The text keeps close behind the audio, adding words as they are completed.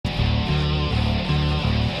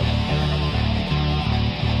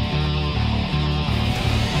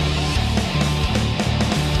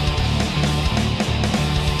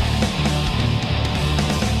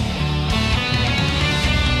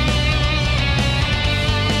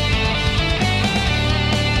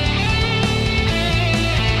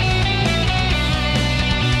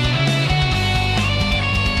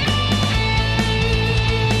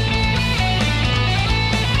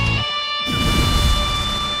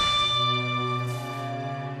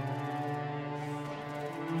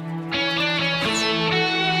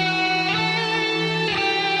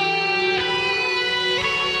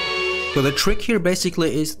So the trick here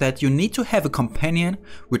basically is that you need to have a companion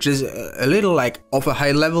which is a little like of a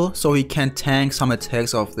high level, so he can tank some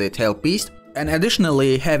attacks of the tailed beast. And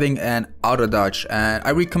additionally having an auto dodge, and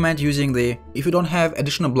I recommend using if you don't have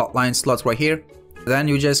additional bloodline slots right here, then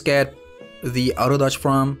you just get the auto dodge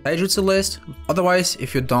from Taijutsu list. Otherwise,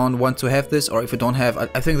 if you don't want to have this, or if you don't have,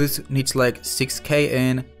 I think this needs like 6k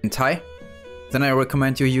in Tai, then I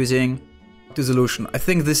recommend you using Dissolution. I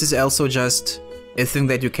think this is also just a thing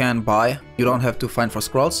that you can buy. You don't have to find for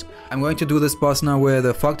scrolls. I'm going to do this boss now with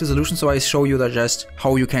the Fog Dissolution, so I show you that just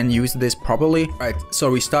how you can use this properly. Right,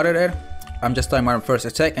 so we started it. I'm just doing my first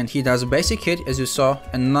attack and he does a basic hit as you saw,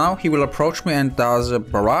 and now he will approach me and does a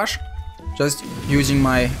barrage. Just using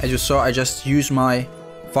my, as you saw, I just use my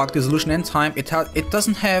Fog Dissolution in time. It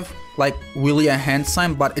doesn't have like really a hand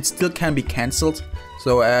sign, but it still can be cancelled.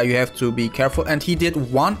 So you have to be careful. And he did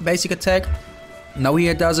one basic attack. Now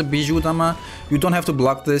he does a Bijou Dama. You don't have to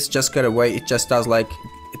block this, just get away. It just does like,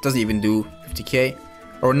 it doesn't even do 50k.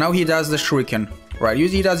 Or now he does the Shuriken. Right,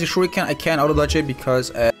 usually he does the Shuriken. I can't auto dodge it because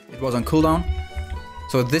it was on cooldown.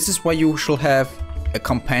 So this is why you should have a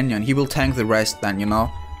companion. He will tank the rest then, you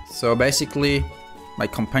know. So basically, my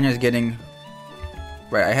companion is getting...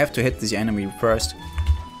 Right, I have to hit this enemy first.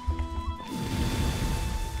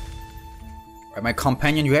 Right, my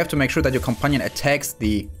companion, you have to make sure that your companion attacks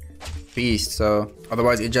the beast, so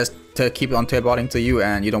otherwise it just keeps on tailbotting to you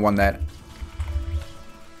and you don't want that.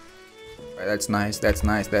 Right, that's nice, that's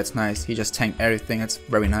nice, that's nice. He just tanked everything, that's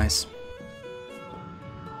very nice.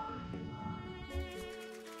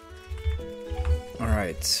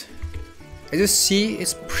 Alright. As you see,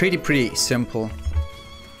 it's pretty simple.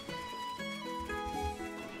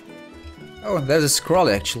 Oh, there's a scroll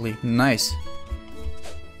actually. Nice.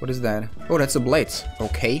 What is that? Oh, that's a blade.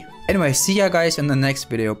 Okay. Anyway, see ya guys in the next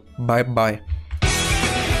video. Bye bye.